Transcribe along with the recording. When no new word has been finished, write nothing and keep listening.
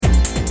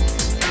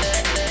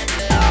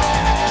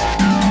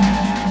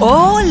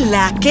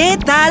Hola, ¿qué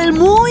tal?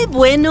 Muy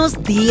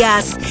buenos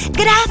días.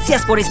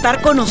 Gracias por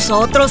estar con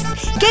nosotros.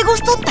 Qué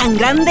gusto tan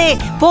grande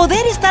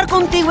poder estar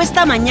contigo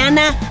esta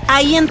mañana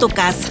ahí en tu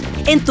casa,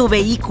 en tu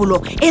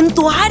vehículo, en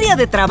tu área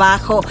de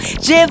trabajo,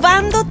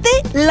 llevándote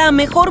la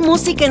mejor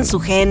música en su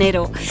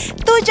género.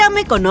 Tú ya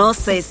me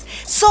conoces.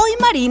 Soy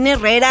Marina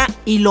Herrera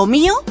y lo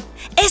mío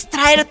es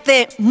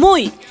traerte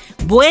muy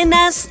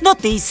buenas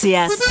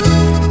noticias.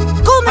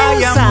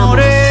 Comenzamos.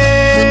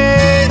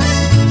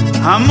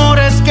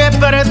 Amores que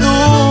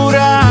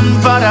perduran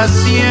para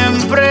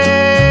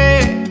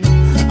siempre,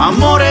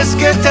 amores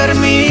que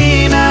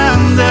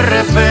terminan de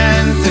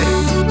repente,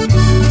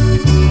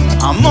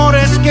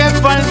 amores que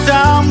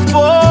faltan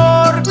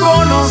por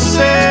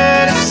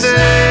conocerse.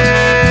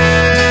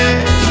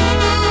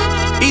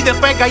 Y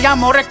después hay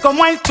amores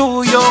como el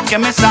tuyo que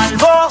me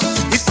salvó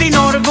y sin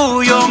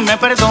orgullo me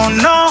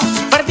perdonó.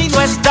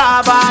 Perdido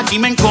estaba y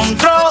me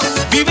encontró,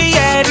 viví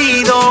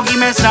herido y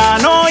me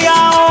sanó. Y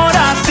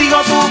ahora sigo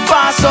tu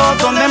paso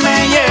donde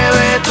me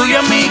lleve, tuyo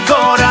en mi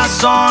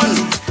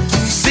corazón.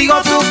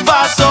 Sigo tu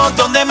paso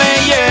donde me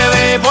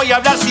lleve. Voy a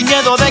hablar sin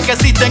miedo de que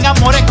existen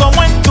amores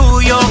como el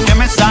tuyo que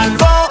me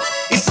salvó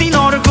y sin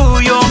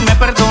orgullo me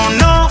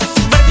perdonó.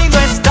 Perdido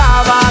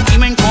estaba y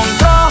me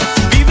encontró,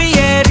 viví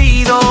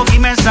herido y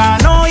me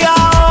sanó. Y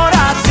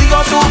ahora sigo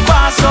tu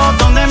paso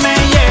donde me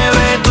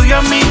lleve, tuyo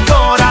en mi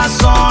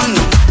corazón.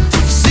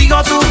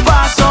 Sigo tu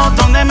paso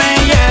donde me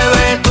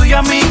lleve, tuyo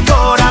en mi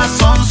corazón.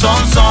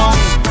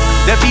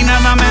 De ti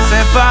nada me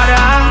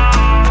separa,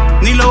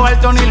 ni lo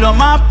alto ni lo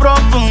más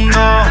profundo.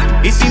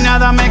 Y si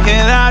nada me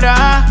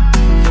quedara,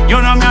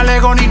 yo no me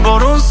alejo ni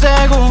por un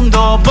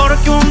segundo,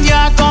 porque un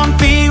día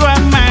contigo es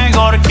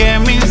mejor que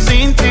mil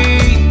sin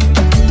ti.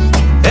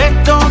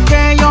 Esto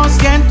que yo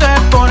siento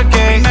es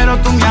porque primero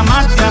tú me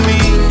amaste a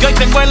mí. Y hoy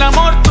tengo el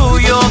amor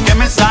tuyo que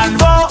me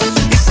salvó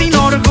y sin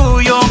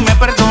orgullo me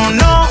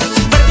perdonó.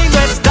 Perdido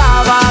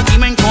estaba y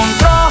me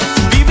encontró,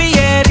 viví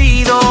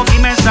herido y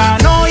me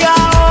sanó. Y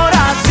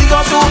ahora sigo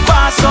tu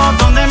paso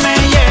donde me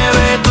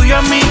lleve, tuyo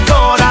en mi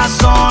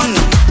corazón.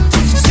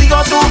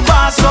 Sigo tu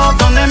paso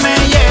donde me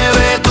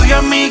lleve, tuyo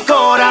en mi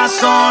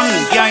corazón.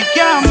 Y ay,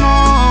 qué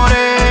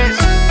amores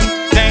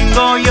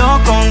tengo yo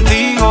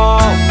contigo.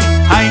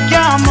 Ay, qué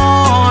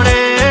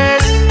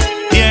amores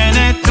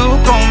tienes tú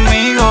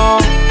conmigo.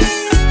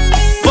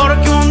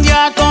 Porque un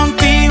día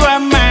contigo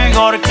es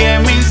mejor que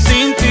mil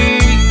sin ti.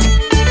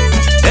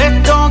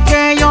 Esto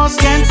que yo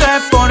siento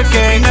es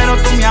porque primero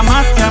tú me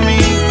amaste a mí.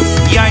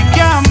 Y ay,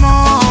 qué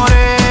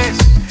amores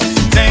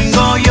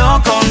tengo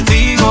yo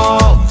contigo.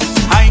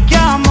 Ay, qué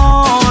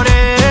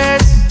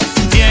amores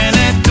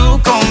tienes tú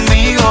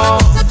conmigo.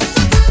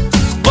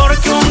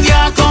 Porque un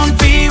día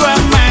contigo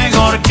es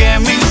mejor que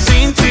mil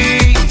sin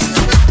ti.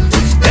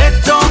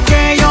 Esto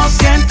que yo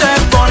siento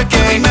es porque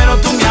primero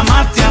tú me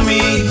amaste a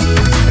mí.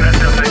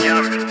 Gracias,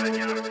 Señor.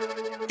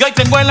 Y hoy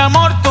tengo el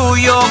amor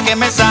tuyo que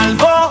me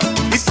salvó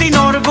y sin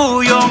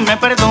orgullo me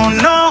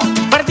perdonó.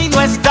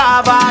 Perdido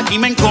estaba y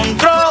me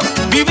encontró,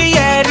 viví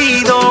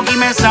herido y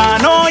me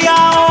sanó. Y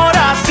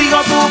ahora sigo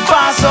tu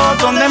paso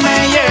donde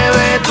me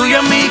lleve, tuyo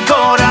en mi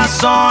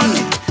corazón.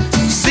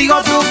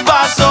 Sigo tu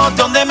paso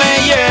donde me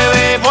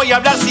lleve. Voy a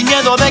hablar sin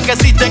miedo de que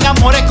existen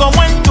amores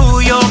como el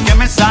tuyo que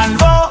me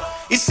salvó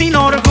y sin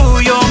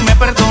orgullo me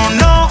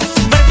perdonó.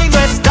 Perdido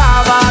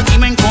estaba y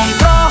me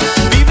encontró,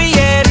 viví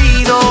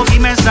herido y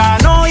me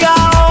sanó. Y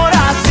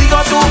ahora sigo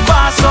tu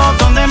paso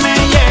donde me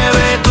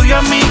lleve, tuyo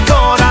en mi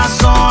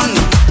corazón.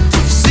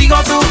 Sigo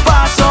tu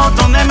paso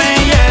donde me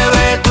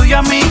lleve, tuyo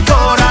en mi corazón.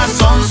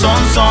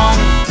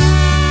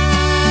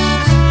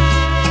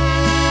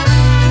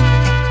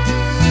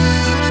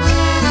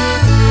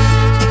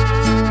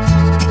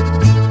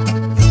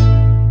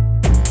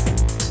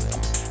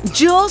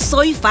 Yo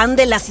soy fan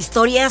de las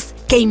historias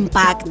que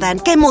impactan,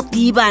 que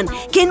motivan,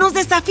 que nos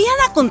desafían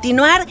a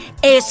continuar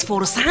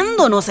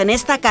esforzándonos en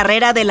esta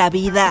carrera de la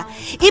vida.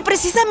 Y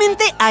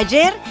precisamente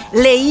ayer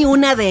leí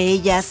una de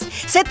ellas.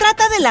 Se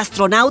trata del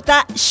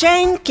astronauta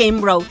Shane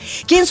Kimbrough,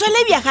 quien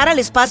suele viajar al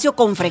espacio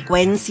con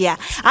frecuencia.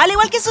 Al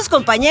igual que sus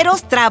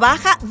compañeros,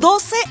 trabaja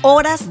 12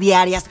 horas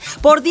diarias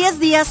por 10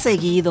 días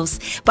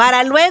seguidos,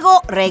 para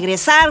luego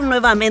regresar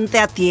nuevamente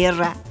a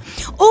Tierra.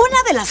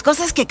 Una de las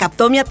cosas que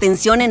captó mi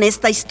atención en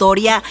esta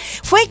historia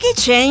fue que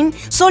Shane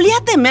solía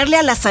temerle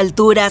a las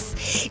alturas.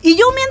 Y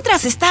yo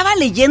mientras estaba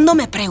leyendo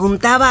me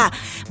preguntaba,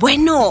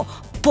 bueno,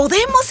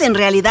 ¿podemos en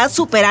realidad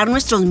superar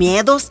nuestros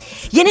miedos?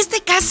 Y en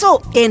este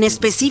caso, en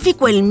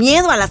específico, el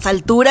miedo a las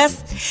alturas.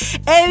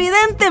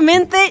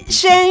 Evidentemente,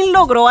 Shane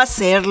logró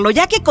hacerlo,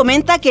 ya que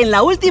comenta que en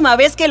la última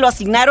vez que lo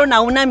asignaron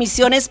a una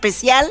misión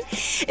especial,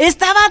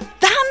 estaba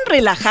tan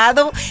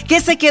relajado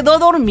que se quedó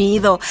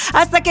dormido,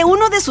 hasta que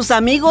uno de sus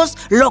amigos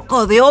lo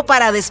codeó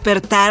para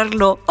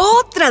despertarlo.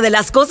 Otra de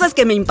las cosas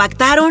que me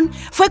impactaron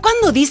fue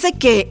cuando dice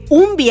que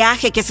un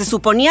viaje que se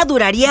suponía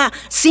duraría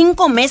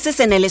 5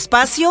 meses en el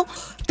espacio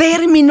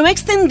terminó terminó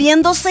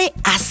extendiéndose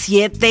a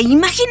 7.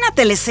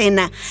 Imagínate la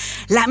escena.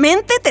 La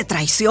mente te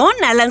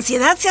traiciona, la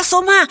ansiedad se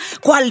asoma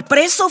cual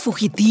preso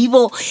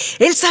fugitivo.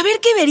 El saber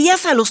que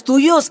verías a los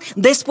tuyos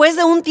después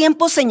de un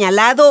tiempo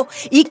señalado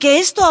y que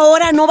esto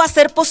ahora no va a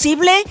ser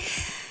posible.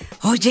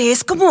 Oye,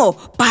 es como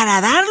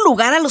para dar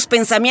lugar a los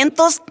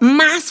pensamientos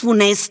más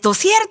funestos,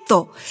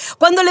 ¿cierto?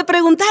 Cuando le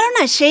preguntaron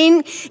a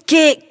Shane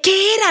qué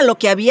era lo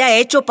que había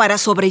hecho para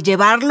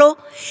sobrellevarlo,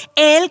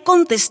 él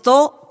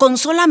contestó con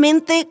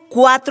solamente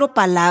 4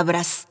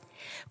 palabras.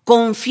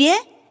 Confié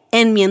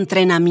en mi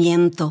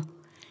entrenamiento.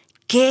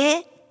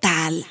 ¿Qué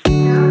tal?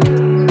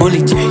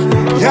 Only J.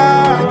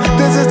 Yeah,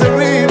 this is the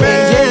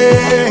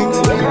remix.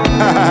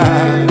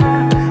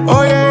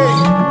 Oye,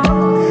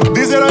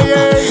 díselo,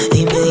 oye.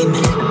 Dime.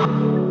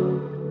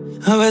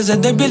 A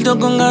veces despierto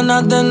con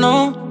ganas de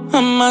no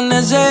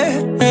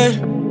amanecer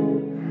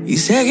y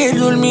seguir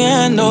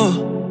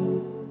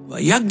durmiendo.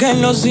 Vaya que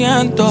lo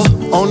siento.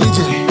 Only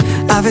J.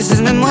 A veces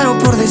me muero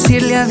por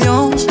decirle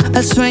adiós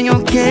al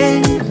sueño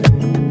que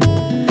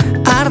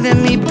arde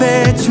en mi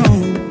pecho.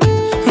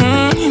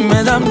 Y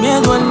me da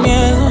miedo el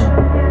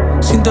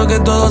miedo. Siento que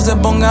todo se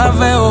ponga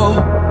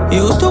feo. Y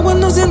justo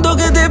cuando siento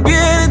que te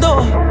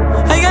pierdo,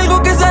 hay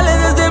algo que sale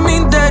desde mi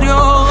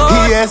interior.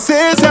 Y es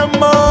ese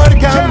amor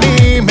que a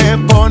mí me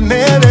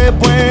pone de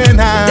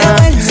buena.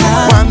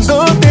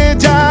 Cuando te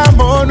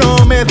llamo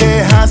no me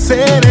dejas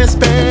en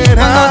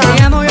espera. Cuando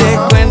te llamo te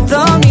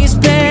cuento mis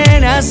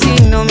penas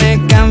y no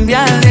me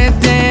cambias de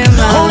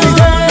tema.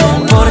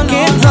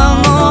 Porque tu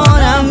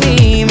amor a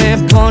mí me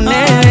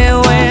pone de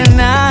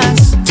buenas.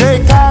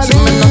 Se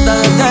me nota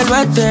desde lo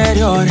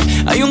exterior.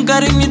 Hay un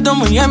cariñito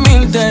muy en mi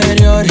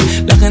interior.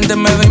 La gente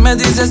me ve y me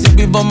dice si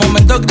vivo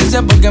momentos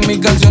grises, porque mis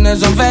canciones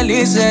son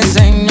felices,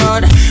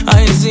 Señor.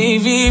 Ay, si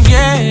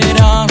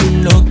vivieran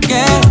lo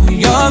que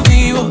yo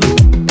vivo,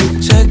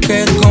 sé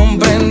que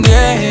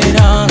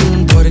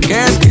comprendieran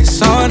porque es que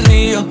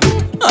sonrío.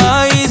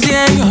 Ay, si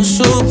ellos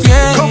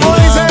supieran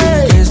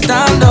que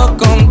estando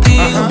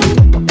contigo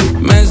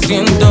me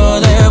siento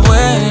de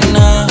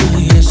buena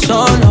y es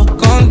solo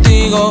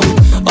contigo.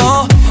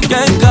 Oh,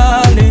 qué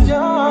cálido.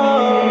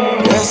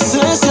 Es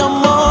ese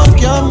amor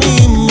que a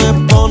mí me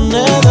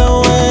pone de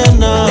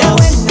buena.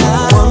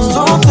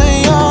 Cuando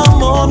te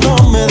llamo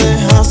no me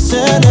dejas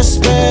en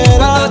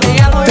espera.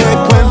 Te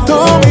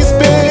cuento mis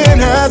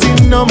penas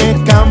y no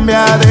me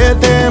cambia de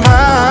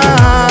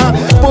tema.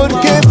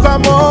 Porque tu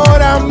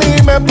amor a mí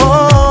me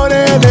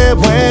pone de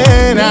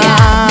buena.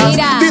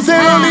 Mira,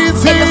 Díselo,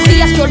 Lizzy. en los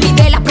días que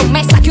olvidé la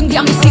promesa que un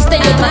día me hiciste.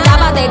 Yo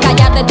trataba de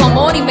callar de tu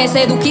amor y me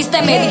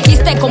sedujiste. Me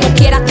dijiste como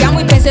quiera te amo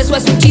y pensé eso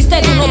es un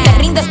chiste. Tú no te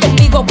rindes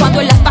conmigo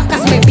cuando en las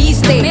bajas me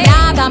viste.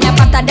 Nada me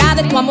apartará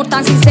de tu amor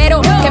tan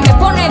sincero, que me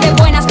pone de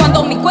buenas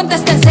cuando mi cuenta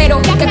está en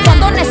cero. Que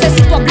cuando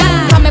necesito hablar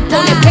nunca me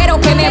pone pero,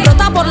 que me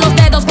brota por los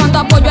dedos cuando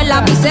apoyo el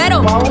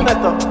lapicero.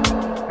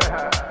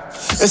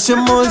 Ese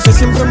amor que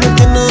siempre me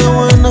tiene de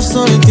buenas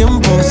todo el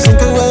tiempo. Se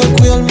encarga de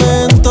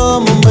cuidarme en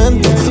todo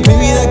momento. Mi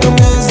vida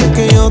cambia desde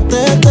que yo te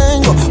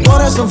tengo.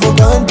 Por eso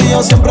enfocado en ti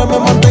yo siempre me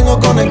mantengo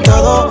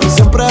conectado.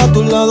 Siempre a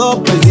tu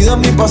lado, perdido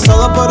en mi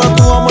pasado, pero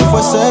tu amor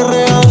fuese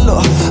real.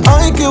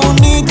 Ay, qué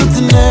bonito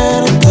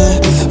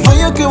tenerte.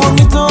 Vaya, qué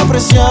bonito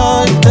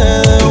apreciarte.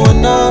 De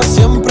buena,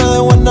 siempre de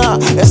buena.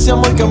 Ese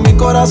amor que en mi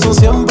corazón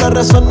siempre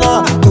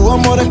resuena. Tu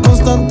amor es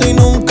constante y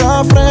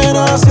nunca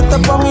frena. Si estás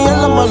pa' mí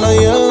en la mala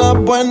y en la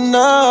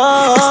buena.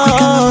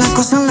 Explicando una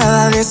cosa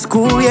nada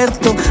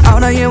descubierto.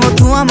 Ahora llevo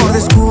tu amor de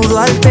escudo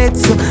al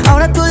pecho.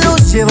 Ahora tu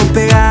luz llevo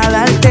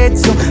pegada al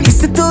techo.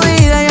 Viste tu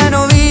vida, ya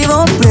no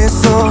vivo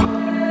preso.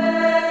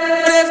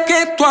 Es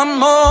que tu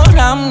amor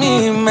a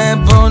mí me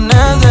pone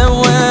de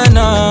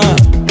buena.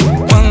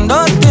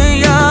 Cuando te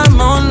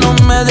llamo no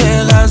me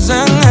dejas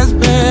en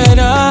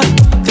espera.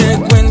 Te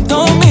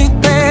cuento mis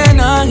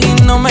penas y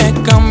no me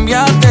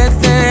cambias de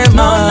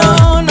tema.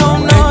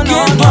 Es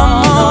que tu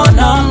amor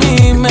a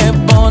mí me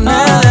pone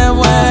de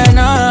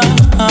buena.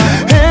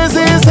 Es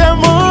ese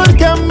amor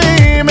que a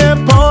mí me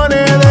pone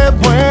de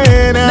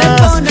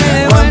buena.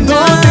 Cuando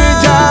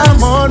te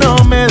llamo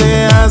no me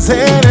dejas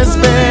en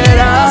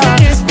espera.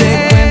 Te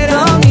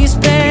cuento mis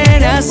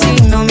penas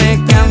y no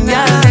me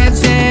cambia de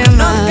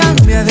tema.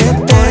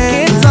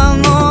 Porque tu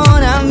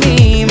amor a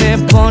mí me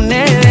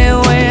pone de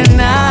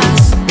buenas.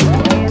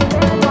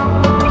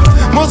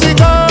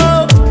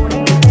 Música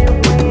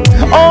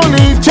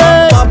Only J.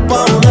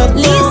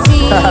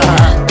 Lizzy,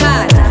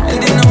 cara. El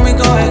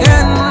dinámico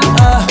again.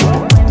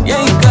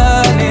 Yeah,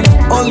 Cali.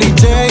 Only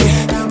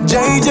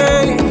JJ.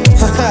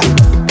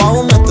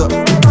 Pauneto.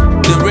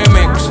 The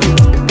remix.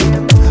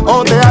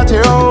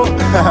 OTHO.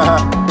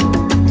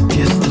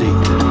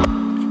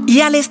 Y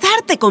al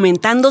estarte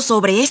comentando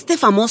sobre este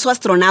famoso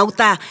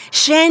astronauta,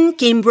 Shane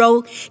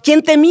Kimbrough,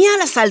 quien temía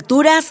las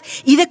alturas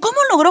y de cómo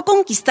logró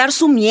conquistar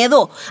su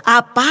miedo,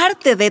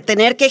 aparte de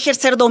tener que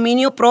ejercer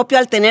dominio propio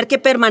al tener que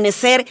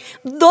permanecer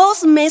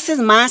 2 meses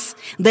más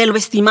de lo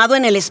estimado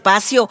en el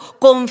espacio,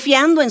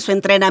 confiando en su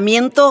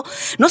entrenamiento,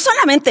 no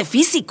solamente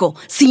físico,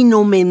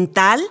 sino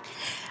mental.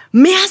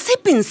 Me hace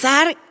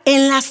pensar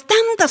en las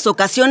tantas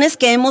ocasiones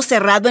que hemos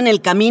cerrado en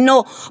el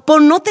camino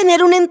por no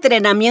tener un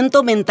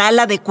entrenamiento mental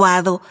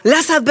adecuado.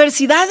 Las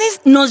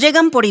adversidades nos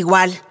llegan por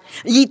igual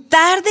y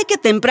tarde que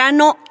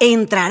temprano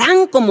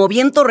entrarán como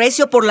viento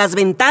recio por las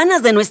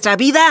ventanas de nuestra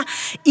vida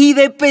y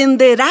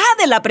dependerá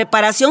de la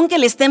preparación que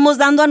le estemos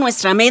dando a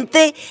nuestra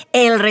mente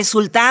el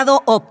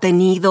resultado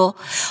obtenido.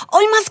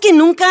 Hoy más que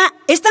nunca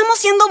estamos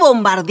siendo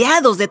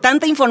bombardeados de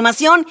tanta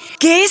información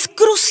que es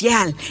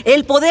crucial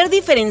el poder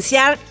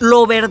diferenciar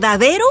lo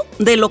verdadero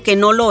de lo que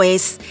no lo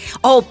es.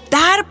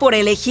 Optar por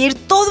elegir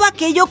todo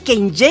aquello que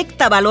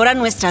inyecta valor a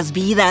nuestras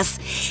vidas.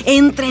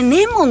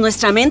 Entrenemos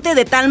nuestra mente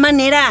de tal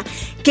manera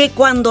que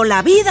cuando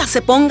la vida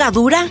se ponga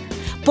dura,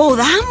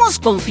 podamos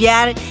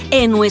confiar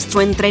en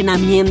nuestro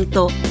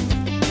entrenamiento.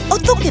 ¿O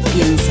tú qué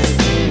piensas?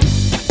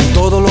 En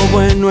todo lo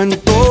bueno, en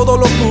todo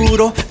lo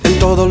puro, en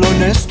todo lo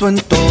honesto,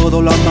 en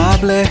todo lo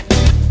amable,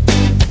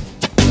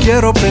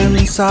 quiero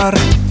pensar.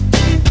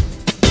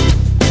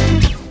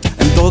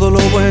 En todo lo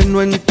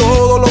bueno, en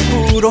todo lo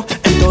puro,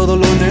 en todo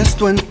lo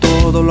honesto, en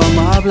todo lo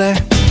amable,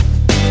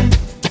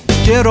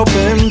 quiero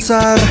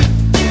pensar.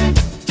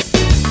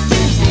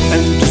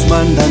 En tus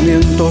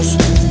mandamientos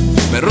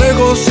me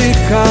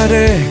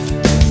regocijaré,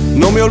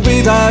 no me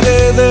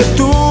olvidaré de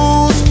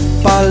tus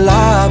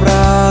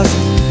palabras.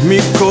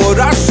 Mi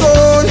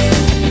corazón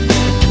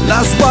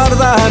las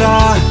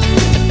guardará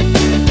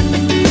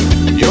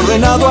y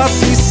ordenado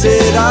así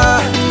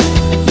será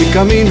mi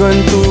camino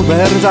en tu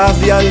verdad.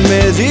 Y al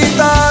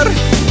meditar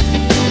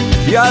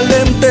y al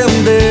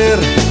entender,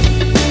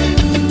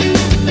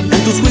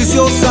 en tus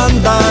juicios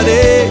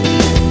andaré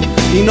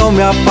y no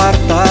me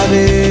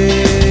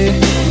apartaré.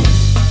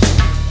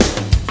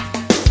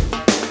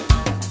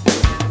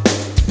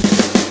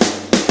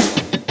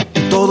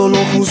 En todo lo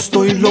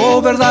justo y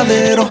lo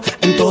verdadero,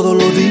 en todo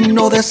lo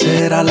digno de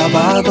ser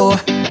alabado,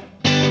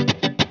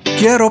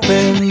 quiero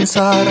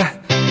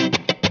pensar.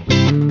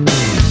 En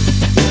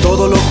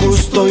todo lo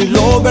justo y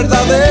lo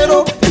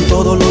verdadero, en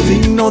todo lo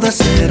digno de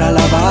ser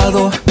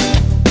alabado,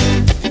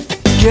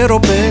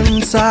 quiero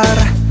pensar.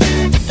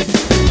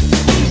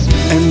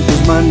 En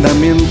tus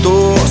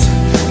mandamientos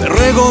me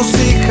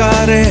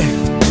regocijaré,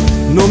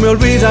 no me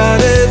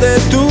olvidaré de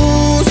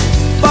tus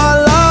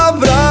palabras.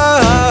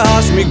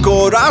 Mi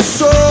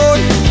corazón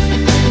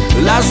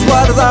las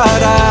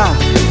guardará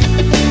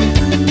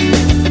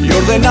y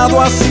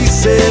ordenado así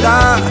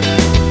será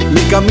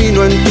mi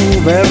camino en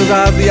tu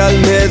verdad. Y al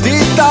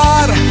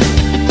meditar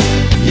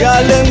y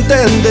al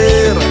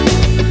entender,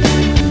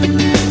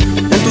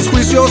 en tus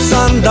juicios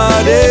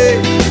andaré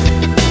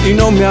y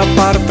no me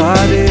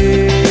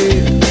apartaré.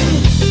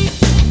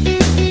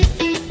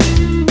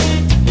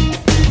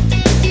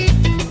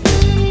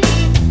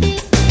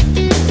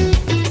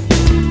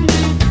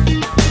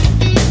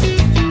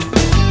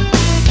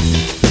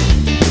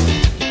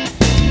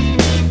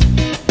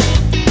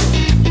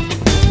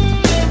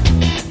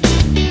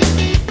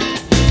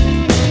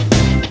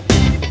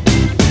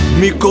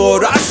 Mi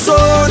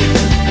corazón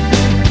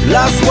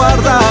las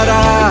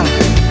guardará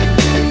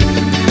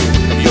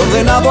y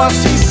ordenado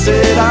así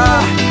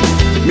será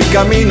mi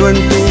camino en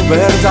tu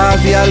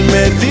verdad. Y al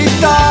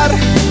meditar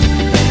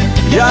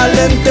y al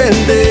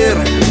entender,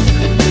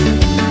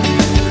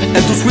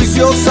 en tus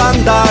juicios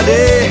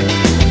andaré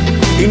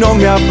y no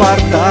me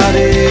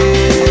apartaré.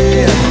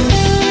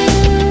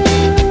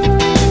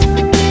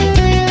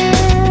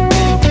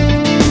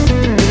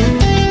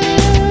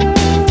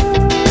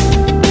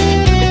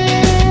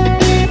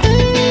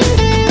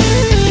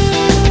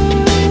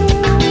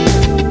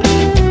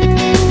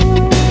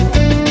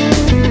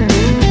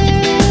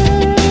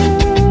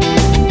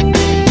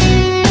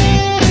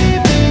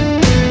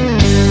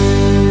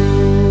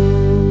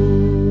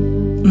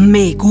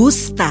 Me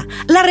gusta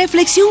la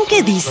reflexión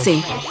que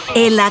dice: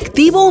 el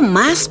activo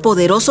más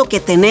poderoso que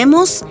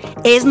tenemos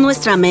es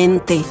nuestra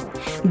mente.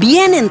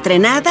 Bien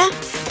entrenada,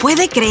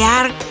 puede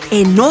crear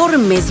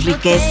enormes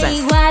riquezas. No te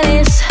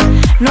iguales,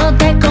 no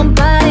te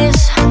compares,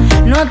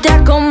 no te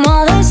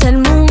acomodes, el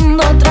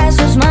mundo trae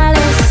sus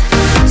males.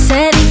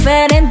 Sé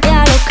diferente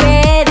a lo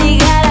que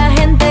diga la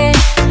gente,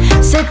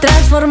 sé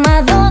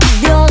transformado,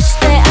 Dios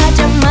te ha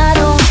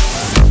llamado.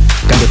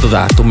 Cambia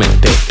toda tu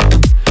mente,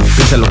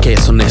 piensa lo que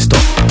es honesto.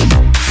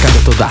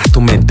 Cambia toda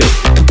tu mente,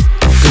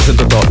 piensa en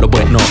todo lo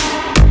bueno.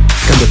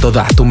 Cambia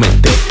toda tu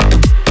mente,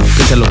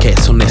 piensa lo que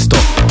es honesto.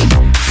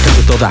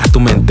 Cambia toda tu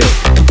mente,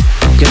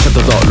 piensa en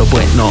todo lo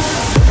bueno.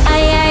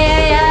 Ay, ay,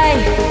 ay,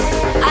 ay,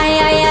 ay,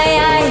 ay, ay,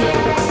 ay,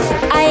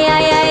 ay, ay,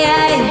 ay,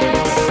 ay,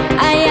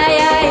 ay, ay,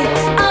 ay,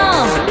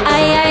 oh,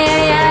 ay, ay,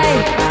 ay, ay,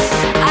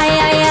 ay,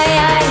 ay, ay,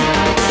 ay,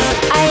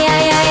 ay,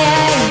 ay, ay,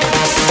 ay,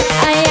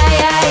 ay,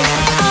 ay, ay,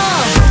 oh.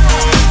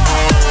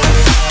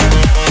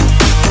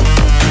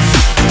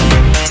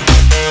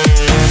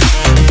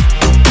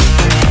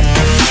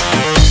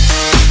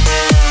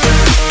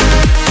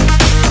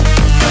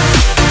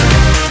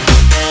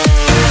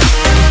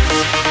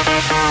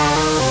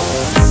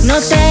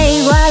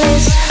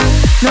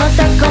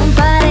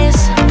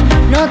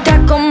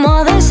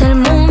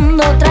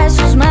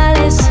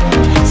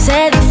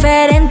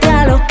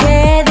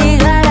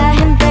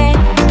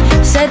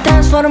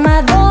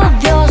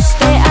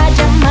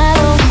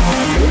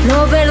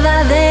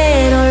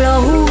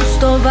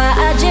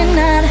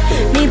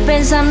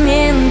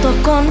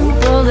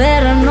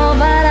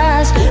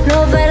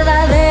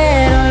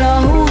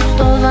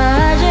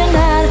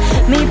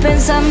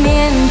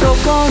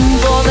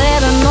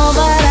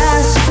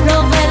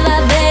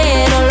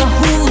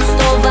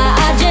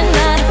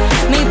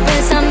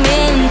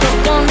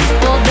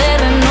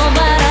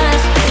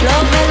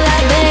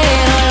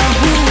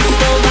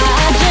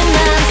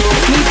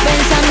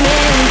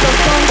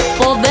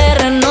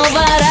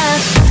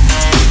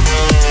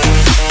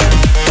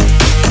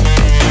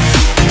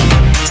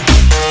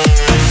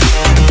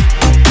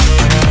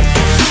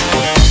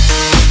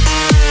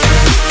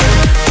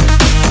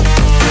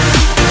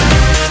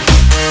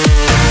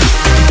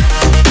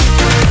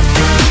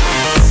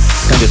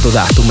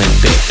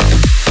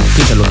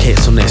 que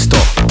es honesto.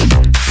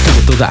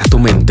 Cambia toda tu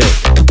mente.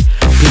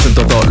 Piensa en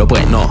todo lo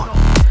bueno.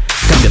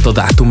 Cambia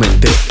toda tu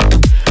mente.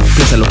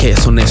 Piensa en lo que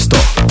es honesto.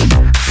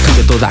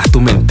 Cambia toda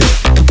tu mente.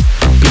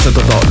 Piensa en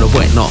todo lo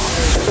bueno.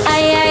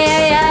 Ay, ay,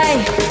 ay,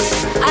 ay.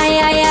 Ay,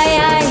 ay, ay,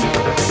 ay.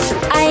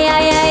 Ay,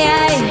 ay, ay,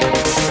 ay.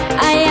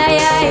 Ay, ay,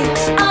 ay.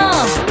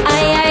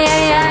 Ay, ay,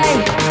 ay,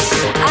 ay.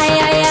 Ay,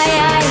 ay, ay,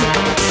 ay.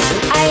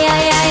 Ay,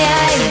 ay, ay,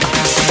 ay.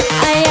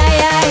 Ay, ay,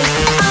 ay.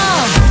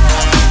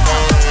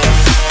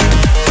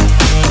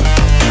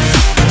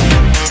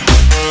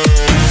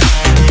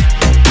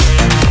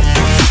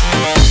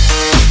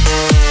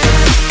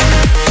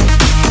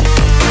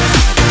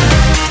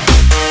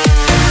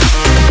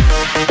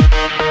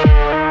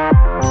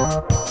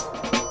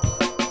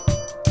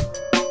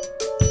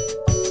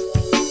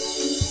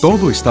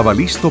 Todo estaba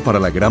listo para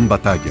la gran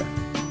batalla,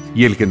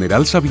 y el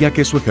general sabía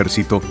que su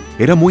ejército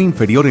era muy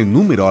inferior en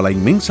número a la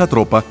inmensa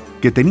tropa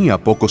que tenía a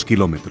pocos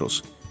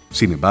kilómetros.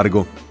 Sin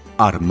embargo,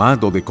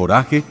 armado de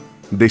coraje,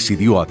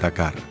 decidió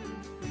atacar.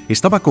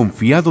 Estaba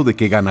confiado de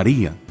que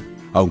ganaría,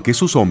 aunque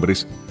sus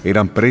hombres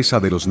eran presa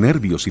de los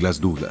nervios y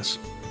las dudas.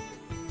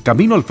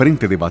 Camino al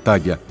frente de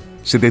batalla,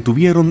 se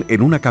detuvieron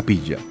en una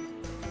capilla.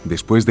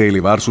 Después de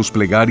elevar sus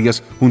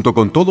plegarias junto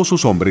con todos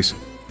sus hombres,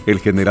 el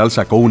general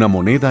sacó una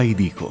moneda y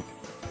dijo: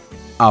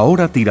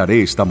 «Ahora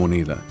tiraré esta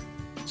moneda.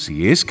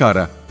 Si es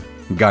cara,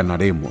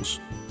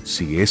 ganaremos.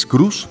 Si es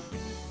cruz,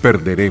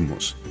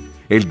 perderemos.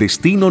 El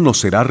destino nos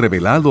será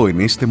revelado en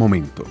este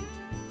momento».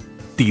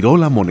 Tiró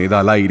la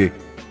moneda al aire,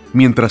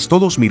 mientras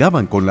todos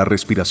miraban con la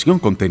respiración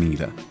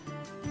contenida.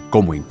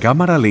 Como en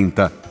cámara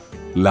lenta,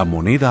 la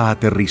moneda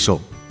aterrizó.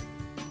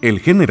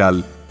 El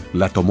general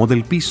la tomó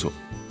del piso,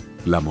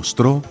 la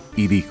mostró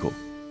y dijo: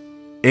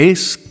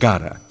 «Es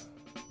cara.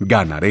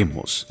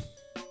 Ganaremos».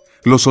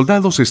 Los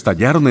soldados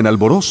estallaron en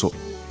alborozo.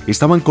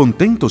 Estaban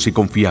contentos y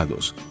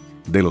confiados.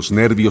 De los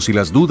nervios y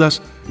las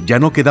dudas ya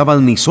no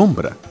quedaban ni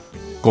sombra.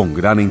 Con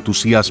gran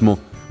entusiasmo,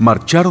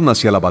 marcharon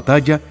hacia la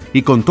batalla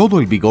y con todo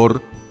el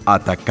vigor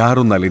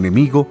atacaron al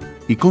enemigo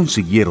y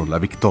consiguieron la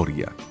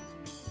victoria.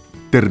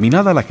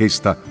 Terminada la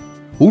gesta,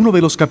 uno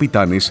de los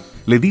capitanes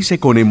le dice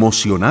con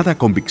emocionada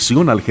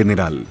convicción al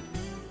general: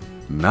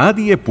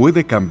 «Nadie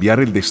puede cambiar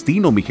el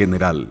destino, mi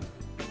general».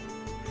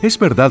 «Es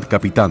verdad,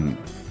 capitán»,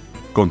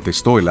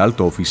 contestó el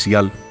alto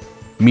oficial,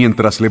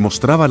 mientras le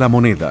mostraba la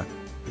moneda,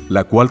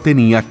 la cual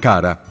tenía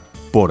cara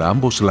por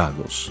ambos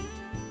lados.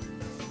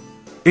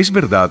 Es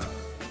verdad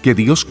que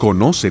Dios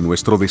conoce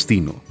nuestro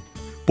destino,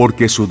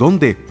 porque su don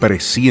de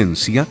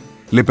presciencia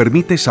le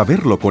permite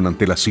saberlo con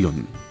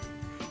antelación.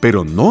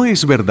 Pero no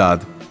es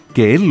verdad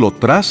que Él lo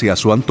trace a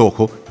su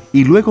antojo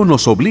y luego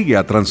nos obligue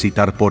a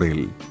transitar por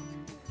él.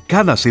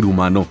 Cada ser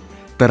humano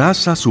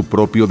traza su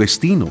propio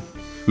destino,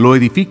 lo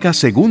edifica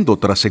segundo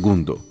tras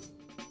segundo.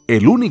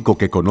 El único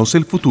que conoce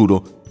el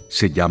futuro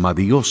se llama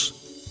Dios,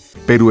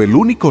 pero el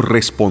único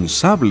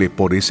responsable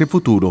por ese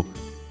futuro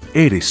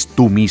eres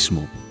tú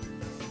mismo.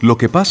 Lo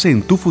que pase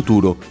en tu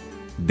futuro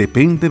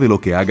depende de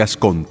lo que hagas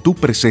con tu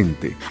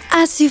presente.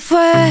 Así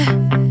fue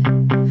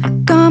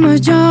como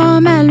yo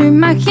me lo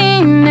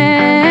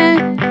imaginé.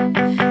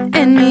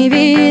 En mi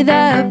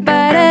vida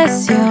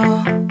apareció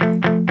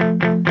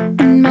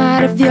un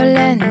mar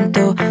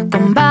violento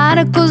con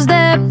barcos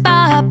de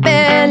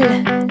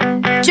papel.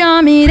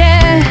 Yo miré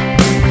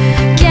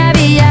que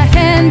había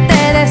gente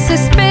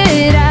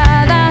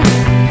desesperada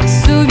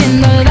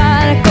subiendo al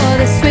barco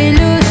de su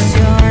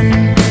ilusión,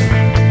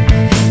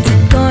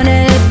 y con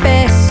el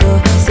peso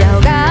se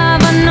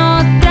ahogaban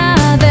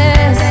otra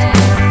vez.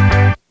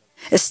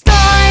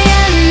 Estoy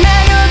en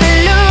medio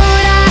del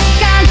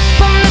huracán,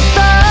 cuando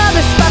todo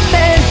es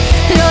papel,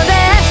 lo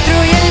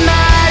destruye el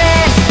mar.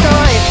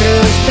 Estoy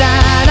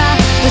frustrada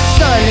de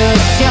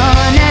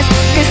soluciones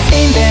que se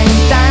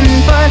inventan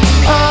por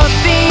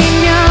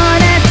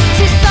opiniones.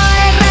 Si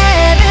soy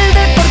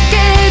rebelde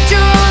porque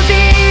yo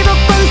vivo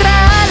contra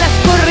las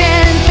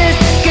corrientes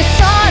que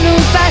son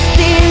un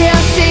fastidio,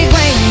 sigo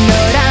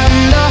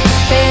ignorando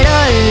pero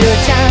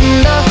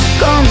luchando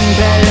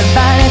contra el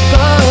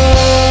barco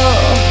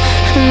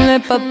de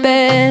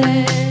papel.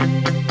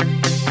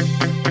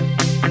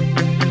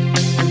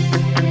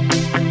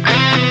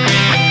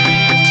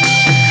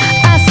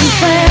 Así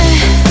fue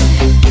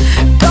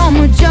como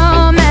yo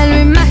me lo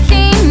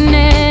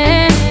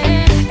imaginé.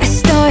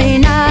 Estoy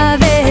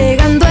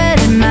navegando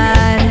el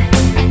mar.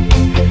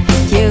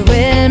 Llegó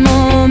el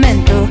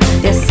momento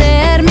de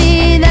hacer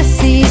mi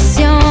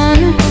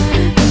decisión.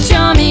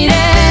 Yo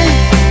miré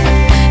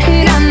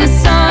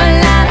grandes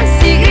olas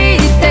y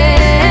grité: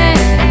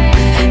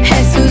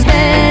 Jesús,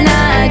 ven,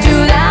 ayúdame.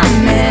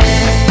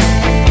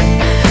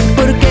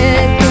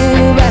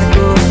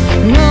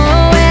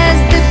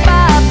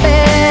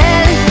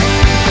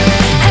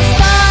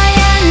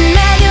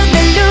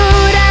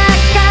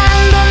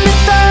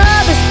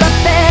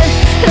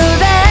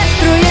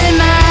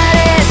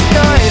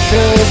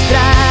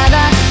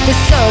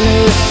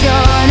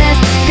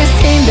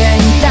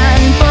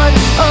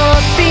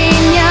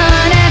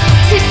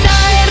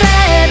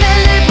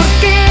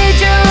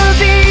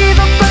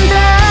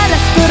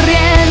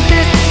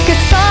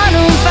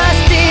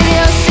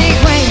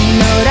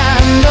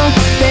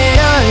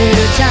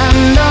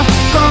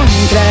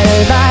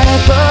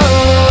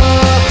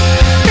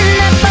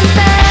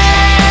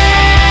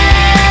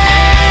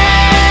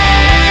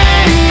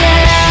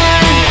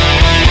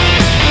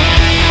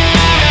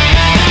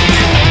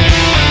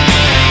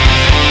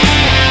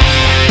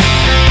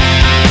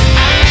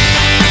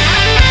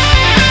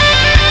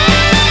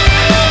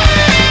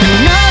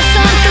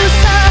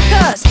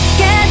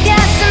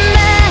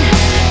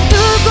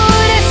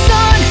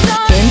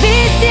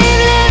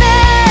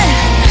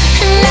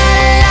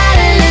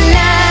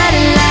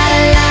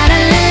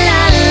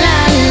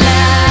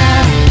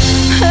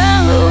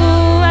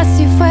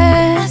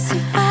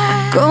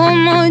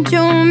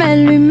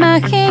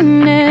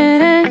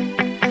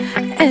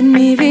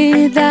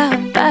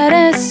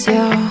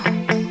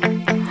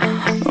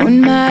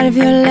 mar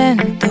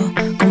violento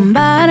con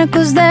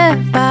barcos de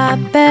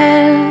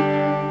papel.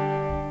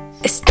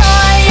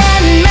 Estoy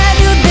en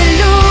medio del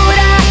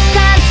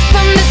huracán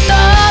donde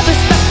todo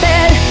es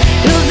papel,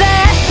 lo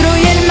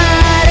destruye el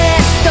mar.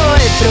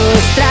 Estoy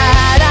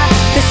frustrada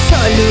de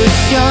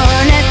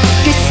soluciones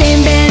que se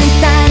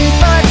inventan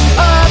por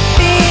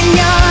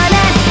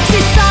opiniones. Si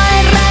soy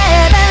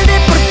rebelde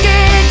porque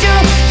yo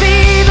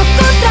vivo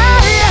contra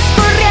las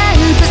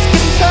corrientes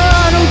que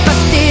son un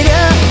fastidio.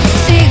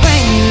 Sigo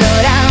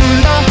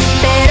ignorando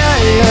pero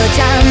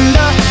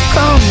luchando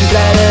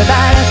contra el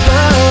barco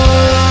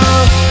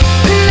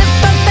de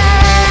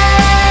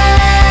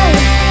papel,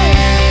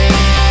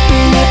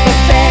 de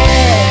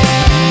papel.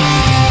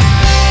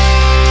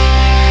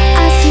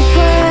 Así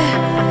fue,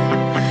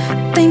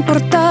 te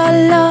importó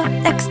lo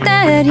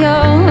exterior,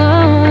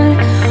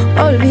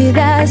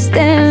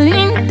 olvidaste el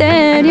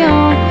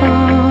interior.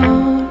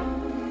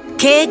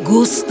 ¡Qué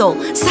gusto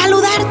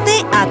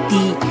saludarte a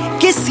ti,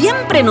 que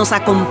siempre nos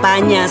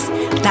acompañas!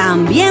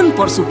 También,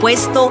 por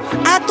supuesto,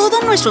 a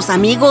todos nuestros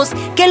amigos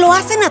que lo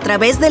hacen a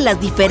través de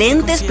las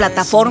diferentes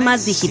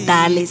plataformas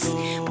digitales.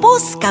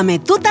 Búscame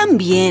tú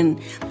también.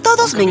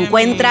 Todos me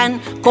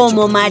encuentran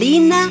como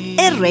Marina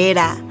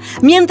Herrera.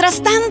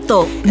 Mientras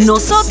tanto,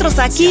 nosotros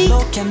aquí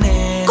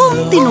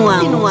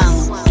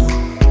continuamos.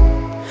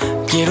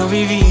 Quiero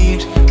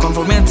vivir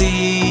conforme a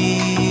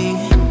ti.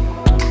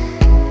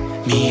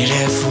 Mi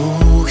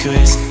refugio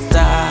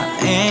está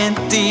en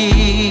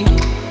ti.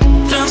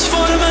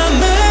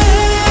 Transfórmame.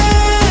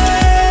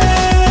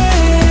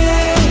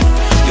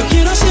 Yo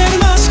quiero ser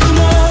más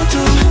como tú.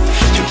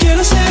 Yo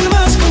quiero ser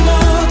más como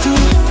tú.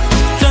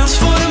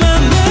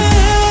 Transfórmame.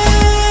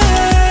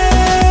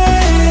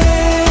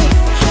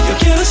 Yo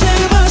quiero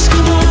ser más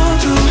como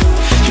tú.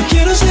 Yo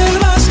quiero ser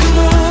más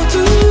como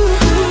tú.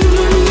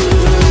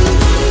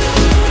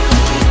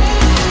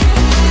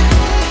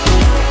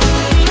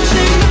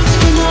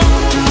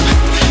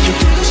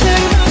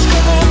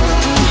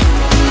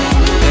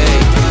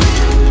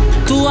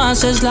 Tú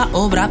haces la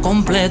obra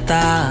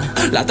completa,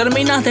 la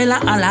terminas de la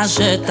A a la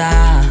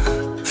Z.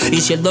 Y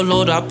si el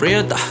dolor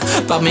aprieta,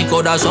 pa' mi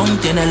corazón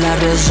tienes la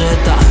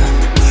receta.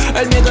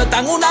 El miedo está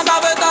en una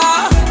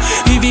gaveta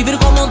y vivir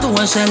como tú,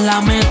 esa es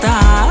la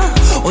meta.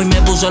 Hoy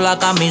me puse la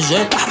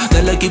camiseta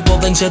del equipo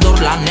vencedor,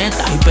 la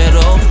neta.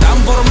 Pero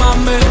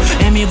transformame,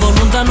 en mi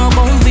voluntad no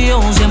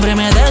confío. Siempre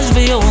me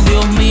desvío,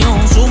 Dios mío,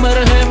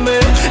 sumérgeme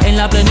en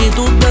la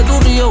plenitud de tu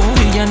río.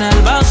 Y en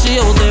el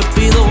vacío te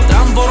pido,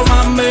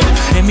 transformame.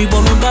 En mi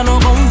voluntad no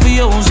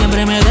confío,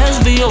 siempre me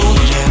desvío. Mi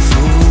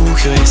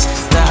refugio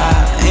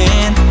está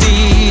en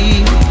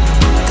ti.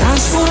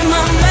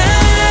 Transfórmame.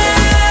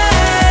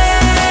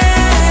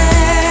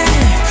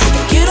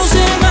 Quiero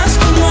ser más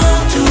como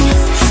tú.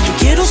 Yo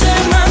quiero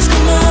ser más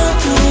como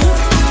tú.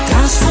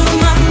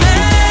 Transfórmame.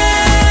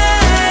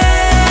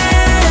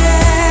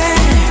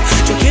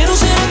 Yo quiero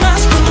ser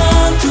más como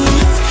tú.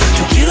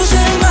 Yo quiero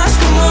ser más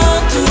como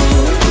tú.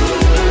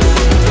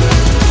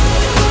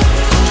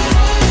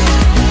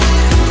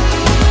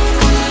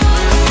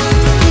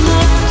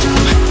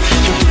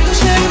 Yo quiero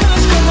ser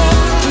más como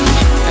tú.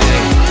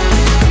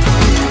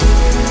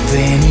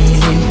 Ven y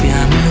limpia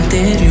mi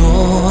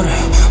interior,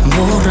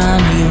 borra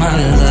mi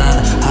maldad,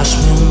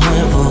 hazme un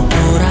nuevo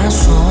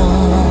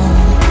corazón.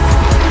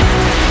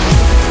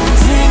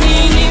 Ven y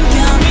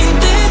limpia mi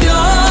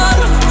interior,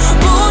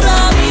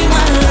 borra mi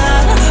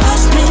maldad,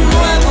 hazme un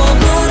nuevo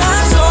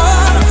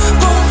corazón,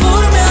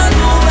 conforme a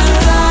tu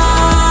verdad.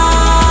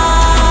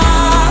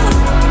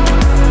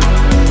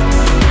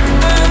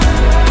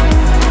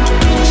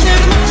 Quiero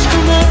ser más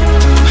como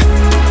tú,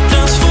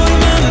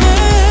 transfórmame.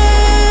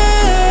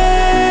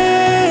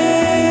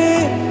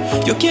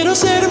 Yo quiero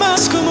ser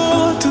más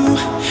como tú.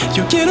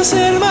 Yo quiero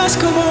ser más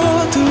como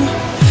tú.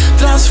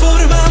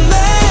 Transfórmame.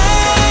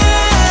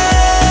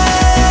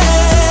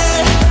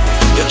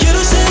 Yo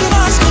quiero ser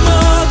más como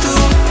tú.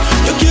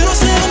 Yo quiero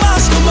ser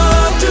más como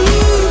tú.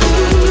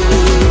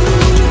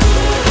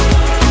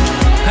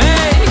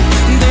 Hey,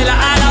 de la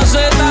A a la Z,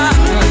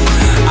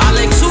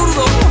 Alex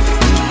Zurdo,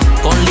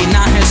 con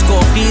linaje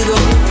escogido.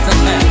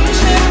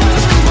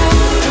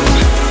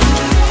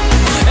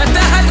 Este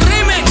es el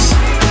remix.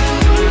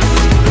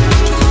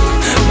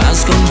 Más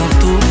como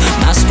tú,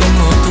 más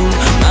como tú,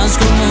 más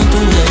como tú,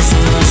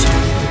 Jesús.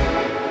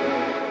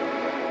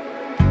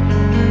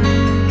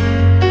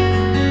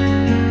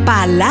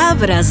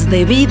 Palabras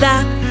de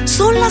vida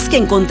son las que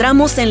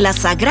encontramos en las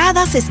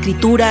Sagradas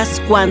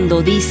Escrituras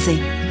cuando dice: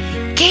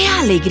 ¡qué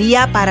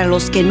alegría para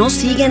los que no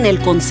siguen el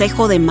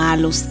consejo de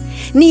malos,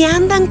 ni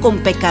andan con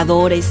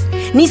pecadores,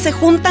 ni se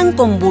juntan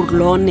con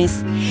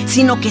burlones,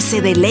 sino que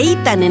se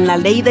deleitan en la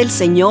ley del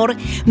Señor,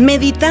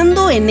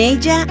 meditando en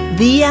ella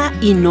día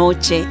y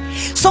noche!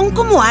 Son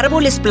como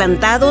árboles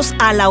plantados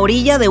a la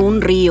orilla de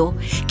un río,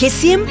 que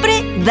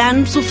siempre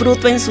dan su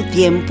fruto en su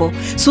tiempo.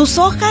 Sus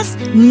hojas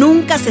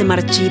nunca se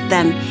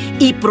marchitan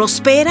y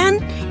prosperan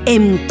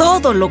en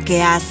todo lo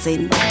que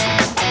hacen.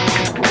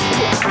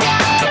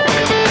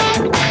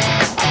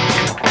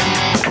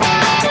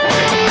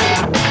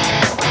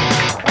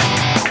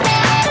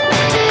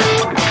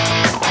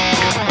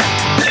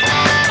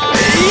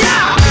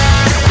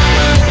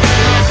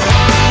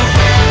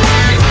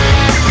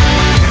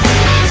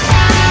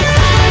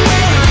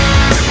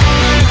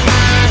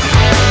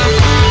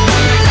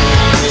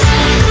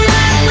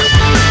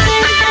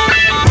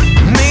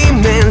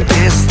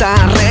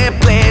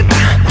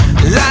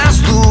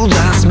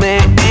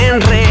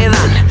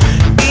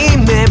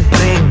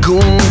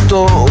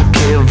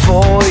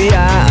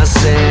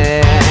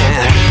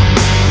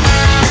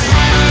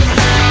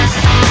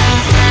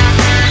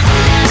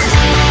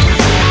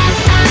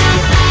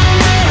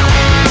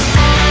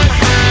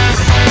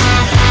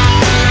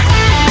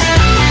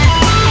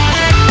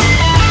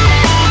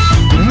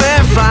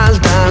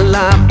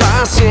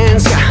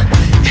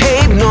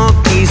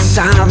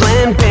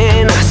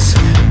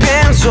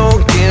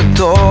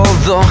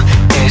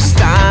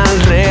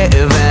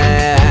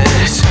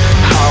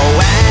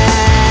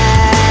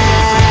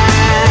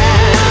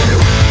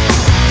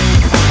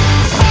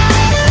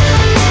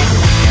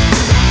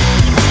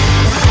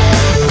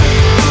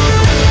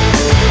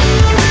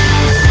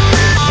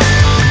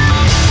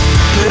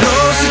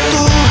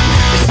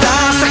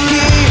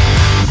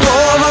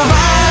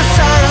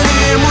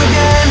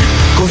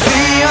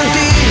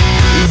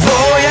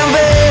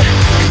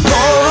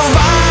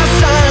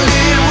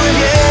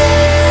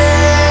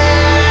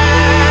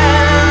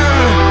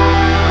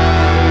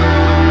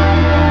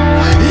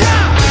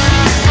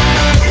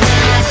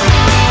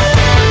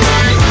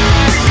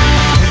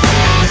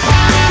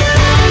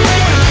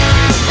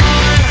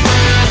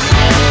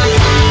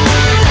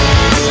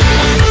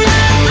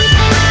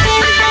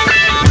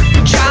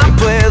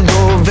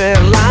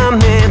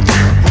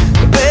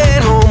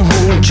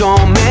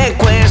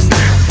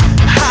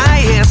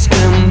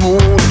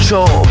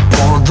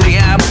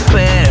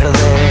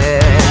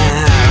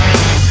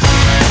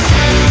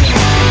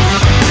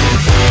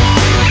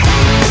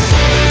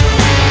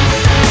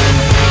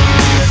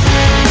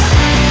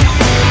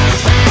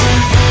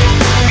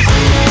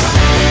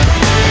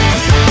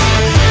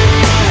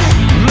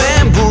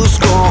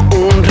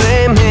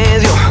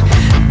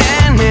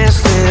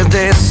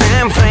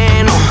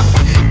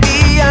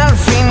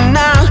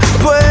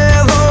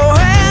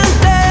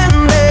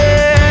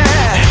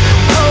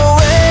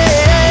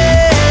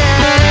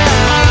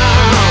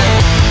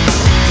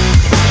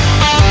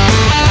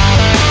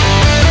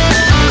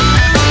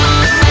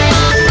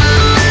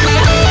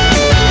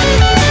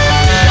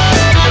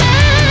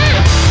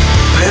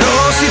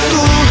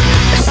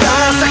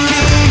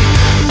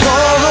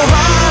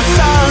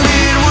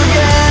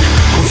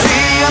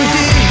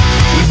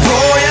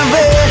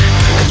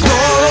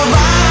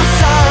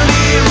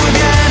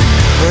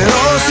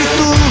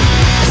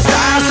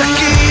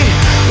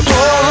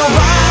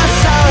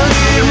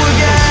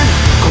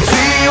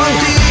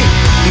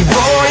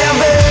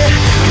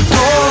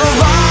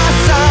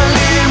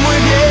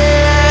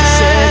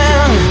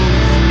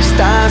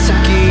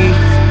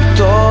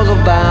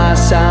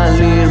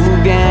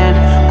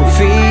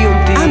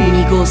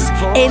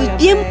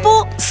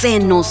 se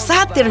nos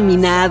ha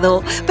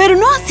terminado, pero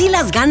no así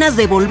las ganas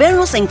de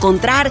volvernos a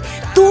encontrar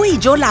tú y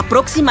yo la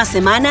próxima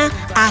semana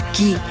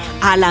aquí,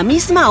 a la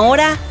misma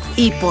hora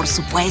y por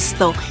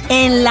supuesto,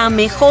 en la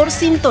mejor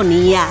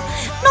sintonía.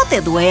 No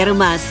te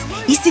duermas.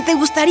 Y si te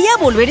gustaría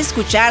volver a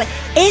escuchar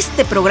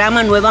este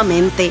programa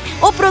nuevamente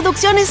o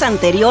producciones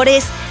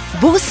anteriores,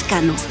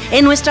 búscanos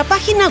en nuestra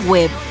página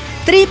web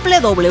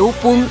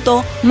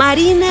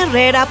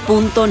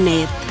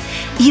www.marinaherrera.net.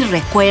 Y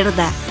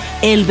recuerda,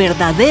 el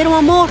verdadero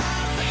amor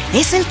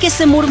es el que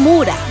se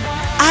murmura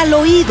al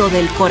oído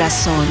del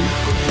corazón.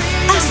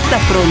 Hasta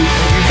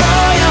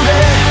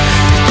pronto.